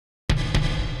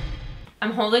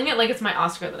I'm holding it like it's my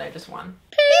Oscar that I just won.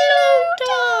 Pillow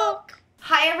Talk!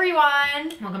 Hi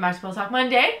everyone! Welcome back to Pillow Talk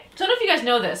Monday. So I don't know if you guys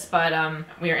know this, but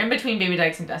we are in between baby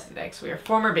dykes and dusty dykes. We are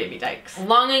former baby dykes,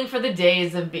 longing for the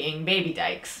days of being baby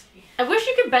dykes. I wish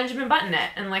you could Benjamin Button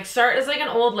it and like start as like an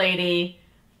old lady,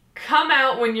 come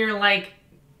out when you're like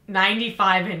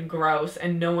 95 and gross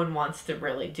and no one wants to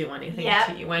really do anything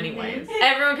to you anyways.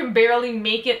 Everyone can barely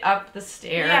make it up the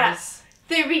stairs. Yes.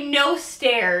 There'd be no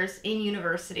stairs in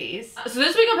universities. So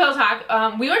this week on Pillow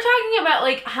Talk, we were talking about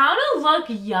like how to look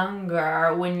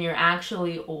younger when you're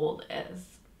actually old as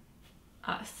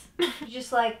us.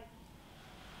 Just like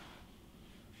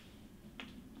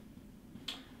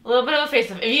a little bit of a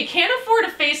facelift. If you can't afford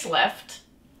a facelift,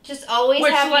 just always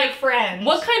have like friends.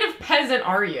 What kind of peasant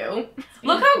are you?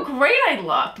 Look how great I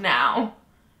look now.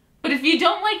 But if you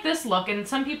don't like this look, and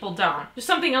some people don't, there's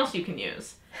something else you can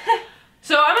use.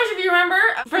 So I'm not sure if you remember.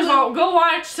 First of all, go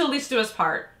watch Till These Do Us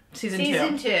Part, season 2.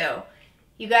 Season 2.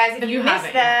 You guys, if you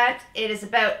missed that, it is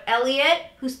about Elliot,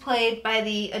 who's played by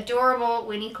the adorable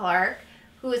Winnie Clark,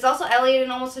 who is also Elliot in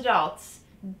Almost Adults.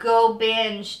 Go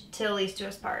binge Till These Do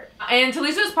Us Part. And Till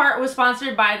These Do Us Part was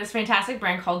sponsored by this fantastic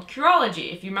brand called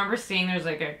Curology. If you remember seeing, there's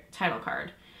like a title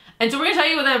card. And so we're going to tell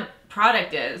you what the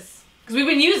product is, because we've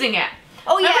been using it.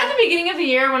 Oh yeah. Remember at the beginning of the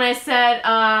year when I said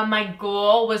my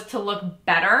goal was to look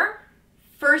better?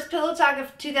 First Pillow Talk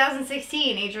of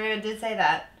 2016, Adriana did say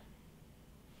that.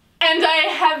 And I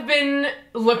have been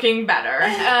looking better.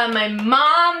 My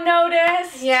mom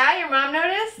noticed. Yeah, your mom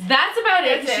noticed? That's about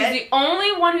it. She's the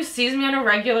only one who sees me on a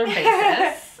regular basis.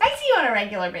 I see you on a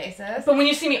regular basis. But when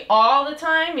you see me all the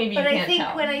time, maybe you can't tell. But I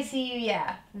think when I see you,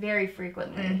 yeah, very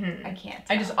frequently, I can't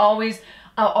tell. I just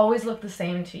I'll always look the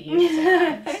same to you.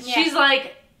 Yeah. She's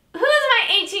like, who's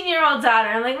my 18-year-old daughter?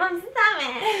 I'm like, Mom, stop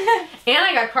it. And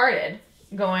I got carded.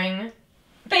 Going,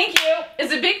 thank you.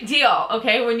 It's a big deal,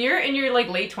 okay? When you're in your like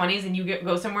late 20s and you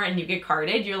go somewhere and you get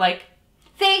carded, you're like,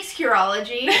 thanks,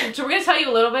 Curology. So we're gonna tell you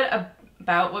a little bit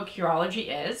about what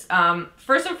Curology is.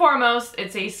 First and foremost,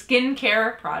 it's a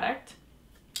skincare product,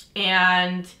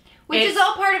 and which is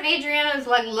all part of Adriana's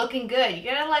like looking good. You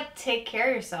gotta like take care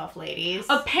of yourself, ladies.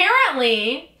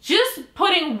 Apparently, just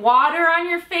putting water on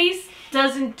your face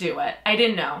doesn't do it. I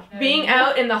didn't know. Being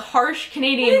out in the harsh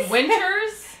Canadian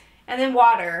winters. And then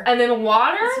water. And then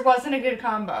water? This wasn't a good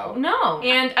combo. No.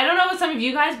 And I don't know about some of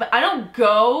you guys, but I don't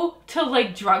go to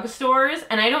like drugstores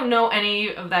and I don't know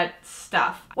any of that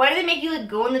stuff. Why do they make you like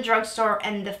go in the drugstore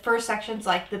and the first section's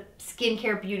like the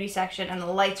skincare beauty section and the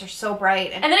lights are so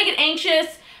bright? And then I get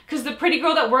anxious because the pretty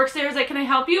girl that works there is like, can I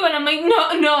help you? And I'm like, no,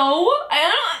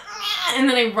 I don't. And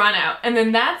then I run out. And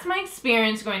then that's my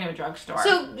experience going to a drugstore.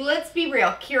 So let's be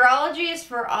real. Curology is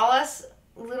for all us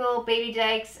little baby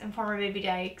dykes and former baby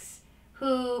dykes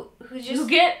who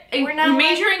get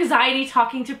major anxiety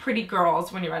talking to pretty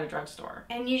girls when you're at a drugstore.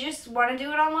 And you just want to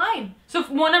do it online. So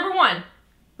number one,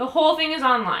 the whole thing is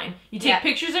online. You take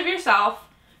pictures of yourself.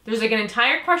 There's like an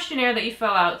entire questionnaire that you fill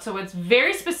out, so it's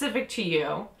very specific to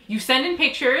you. You send in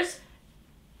pictures,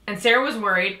 and Sarah was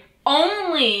worried.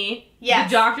 Only the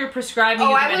doctor prescribing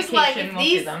you the medication will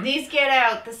see them. These get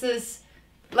out. This is...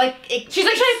 like, she's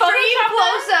like, should I Photoshop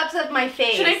close-ups of my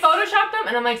face. Should I Photoshop them?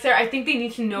 And I'm like, Sarah, I think they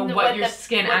need to know what your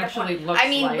skin actually looks like. I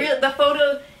mean, the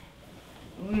photo...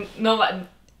 No,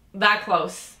 that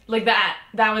close. Like that.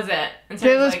 That was it. And so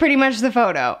it was like, pretty much the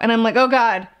photo. And I'm like, oh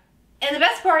God. And the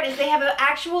best part is they have an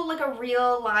actual, like a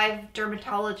real live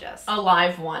dermatologist. A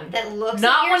live one. That looks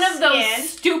not at your one of those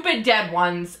stupid dead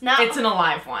ones. It's an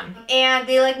alive one. And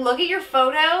they like look at your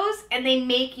photos and they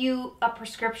make you a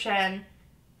prescription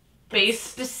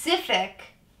specific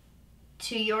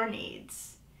to your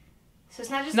needs. So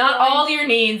it's not just all your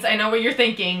needs. I know what you're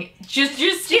thinking. Just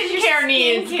your skincare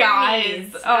needs,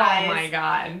 guys. Oh my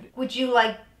God. Would you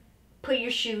like put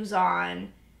your shoes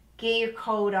on, get your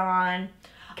coat on,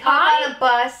 hop on a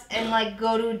bus and like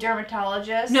go to a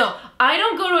dermatologist? No, I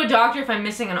don't go to a doctor if I'm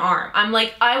missing an arm. I'm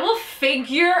like, I will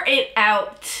figure it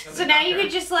out. So now you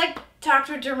could just like talk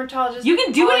to a dermatologist. You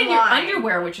can do it in your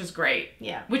underwear, which is great.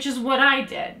 Yeah. Which is what I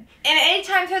did. And at any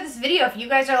time throughout this video, if you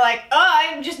guys are like, oh,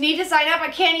 I just need to sign up, I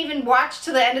can't even watch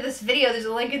to the end of this video, there's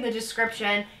a link in the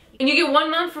description. And you get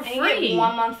 1 month for free. And you get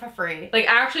 1 month for free. Like,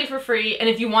 actually for free, and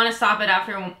if you want to stop it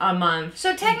after a month.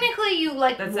 So technically you,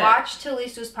 like, watch Till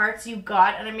These Do Us Parts, you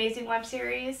got an amazing web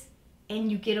series,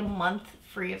 and you get a month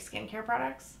free of skincare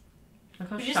products. Look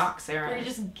how shocked Sarah is. We're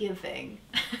just giving.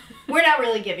 We're not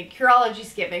really giving.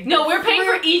 Curology's giving. No, we're paying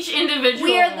for each individual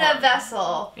We are the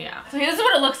vessel. Yeah. So this is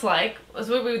what it looks like. This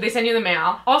is what they send you in the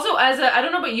mail. Also, as a, I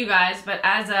don't know about you guys, but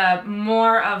as a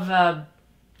more of a,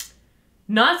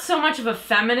 not so much of a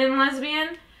feminine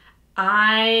lesbian,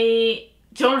 I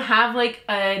don't have like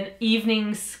an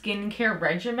evening skincare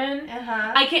regimen.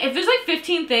 I can't, if there's like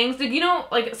 15 things, like, you know,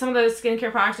 like some of the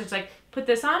skincare products, it's like, put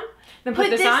this on, then put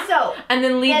this on, soap, and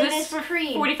then leave then this for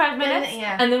cream, 45 minutes,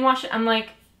 and then wash it. I'm like,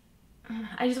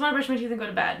 I just want to brush my teeth and go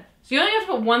to bed. So you only have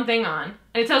to put one thing on,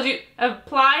 and it tells you,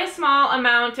 apply a small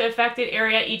amount to affected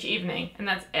area each evening, and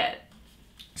that's it.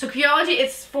 So Curology,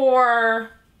 it's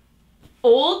for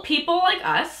old people like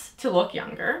us to look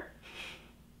younger.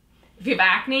 If you have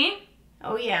acne,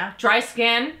 oh yeah, dry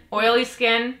skin, oily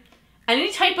skin,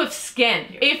 any type of skin.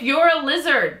 If you're a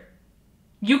lizard,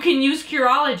 you can use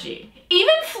Curology.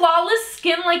 Even flawless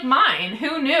skin like mine.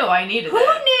 Who knew I needed it? Who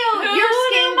knew your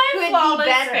skin could be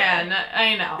better? Skin?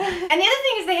 I know. And the other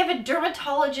thing is they have a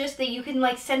dermatologist that you can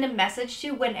like send a message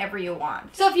to whenever you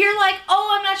want. So if you're like,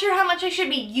 oh, I'm not sure how much I should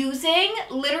be using,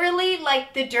 literally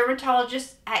like the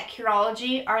dermatologists at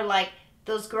Curology are like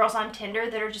those girls on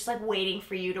Tinder that are just like waiting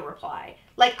for you to reply.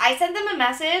 Like I sent them a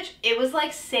message, it was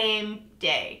like same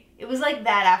day. It was like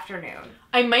that afternoon.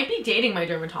 I might be dating my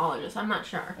dermatologist, I'm not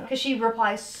sure. Because she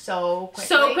replies so quickly.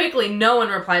 So quickly, no one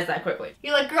replies that quickly.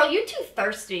 You're like, girl, you're too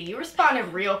thirsty. You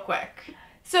responded real quick.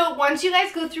 So once you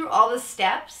guys go through all the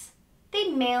steps, they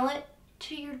mail it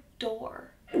to your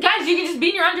door. Guys, you can just be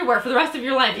in your underwear for the rest of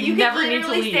your life. You never need to leave. You can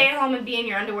literally stay at home and be in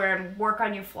your underwear and work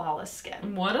on your flawless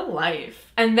skin. What a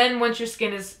life. And then once your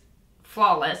skin is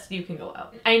flawless, you can go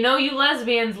out. I know you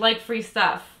lesbians like free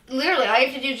stuff. Literally, all you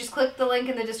have to do is just click the link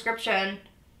in the description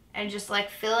and just like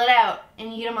fill it out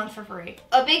and you get a month for free.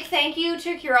 A big thank you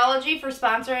to Curology for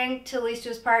sponsoring Till Least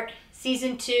to Us Part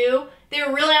Season 2. They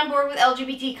were really on board with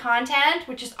LGBT content,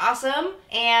 which is awesome.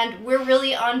 And we're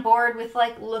really on board with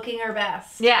like looking our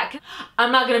best. Yeah,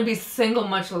 I'm not gonna be single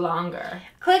much longer.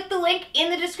 Click the link in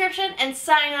the description and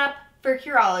sign up for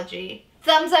Curology.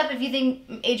 Thumbs up if you think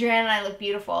Adrianna and I look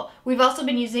beautiful. We've also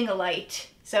been using a light,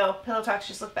 so pillow talks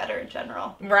just look better in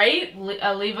general. Right?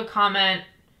 Leave a comment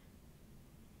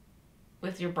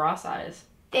with your bra size.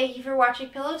 Thank you for watching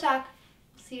Pillow Talk.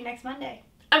 See you next Monday.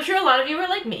 I'm sure a lot of you are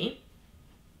like me,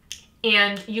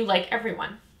 and you like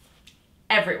everyone.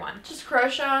 Everyone. Just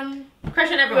crush on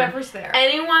everyone. Whoever's there.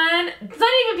 Anyone. It's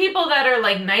not even people that are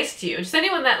like nice to you. Just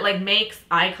anyone that like makes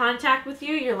eye contact with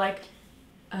you. You're like,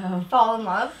 oh. Fall in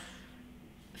love.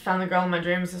 Found the girl in my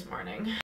dreams this morning.